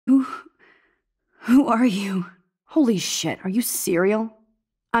Who are you? Holy shit, are you serial?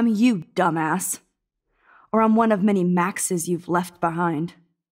 I'm you, dumbass. Or I'm one of many Maxes you've left behind.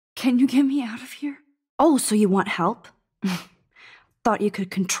 Can you get me out of here? Oh, so you want help? Thought you could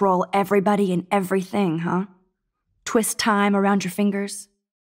control everybody and everything, huh? Twist time around your fingers?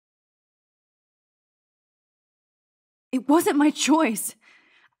 It wasn't my choice.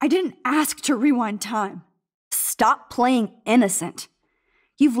 I didn't ask to rewind time. Stop playing innocent.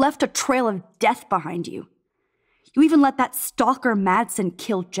 You've left a trail of death behind you. You even let that stalker Madsen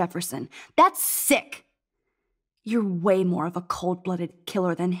kill Jefferson. That's sick. You're way more of a cold-blooded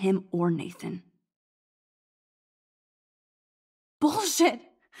killer than him or Nathan. Bullshit!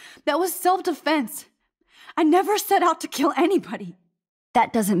 That was self-defense. I never set out to kill anybody.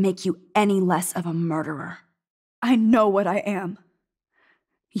 That doesn't make you any less of a murderer. I know what I am.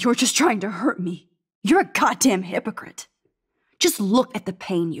 You're just trying to hurt me. You're a goddamn hypocrite. Just look at the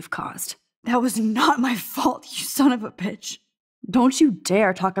pain you've caused. That was not my fault, you son of a bitch. Don't you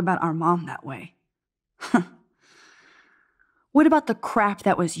dare talk about our mom that way. What about the crap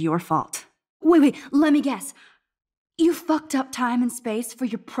that was your fault? Wait, let me guess. You fucked up time and space for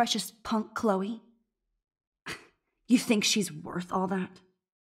your precious punk Chloe? You think she's worth all that?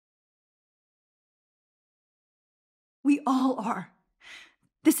 We all are.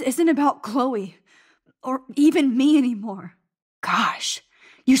 This isn't about Chloe, or even me anymore. Gosh,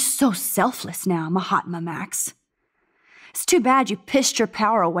 you're so selfless now, Mahatma Max. It's too bad you pissed your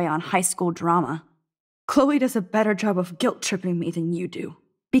power away on high school drama. Chloe does a better job of guilt-tripping me than you do.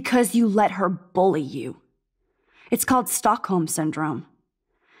 Because you let her bully you. It's called Stockholm Syndrome.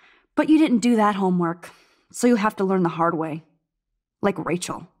 But you didn't do that homework, so you'll have to learn the hard way. Like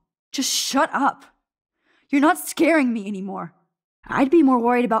Rachel. Just shut up. You're not scaring me anymore. I'd be more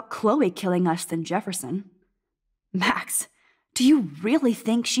worried about Chloe killing us than Jefferson. Max, do you really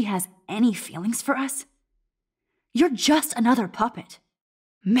think she has any feelings for us? You're just another puppet.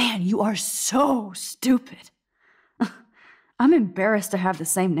 Man, you are so stupid. I'm embarrassed to have the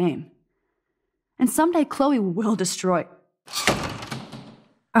same name. And someday Chloe will destroy...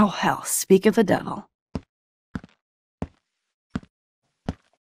 Oh hell, speak of the devil.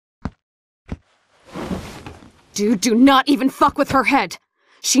 Dude, do not even fuck with her head!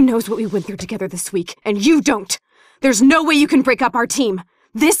 She knows what we went through together this week, and you don't! There's no way you can break up our team!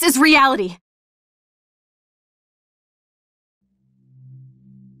 This is reality!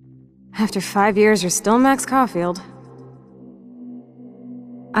 After 5 years, you're still Max Caulfield.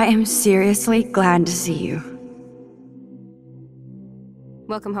 I am seriously glad to see you.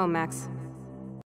 Welcome home, Max.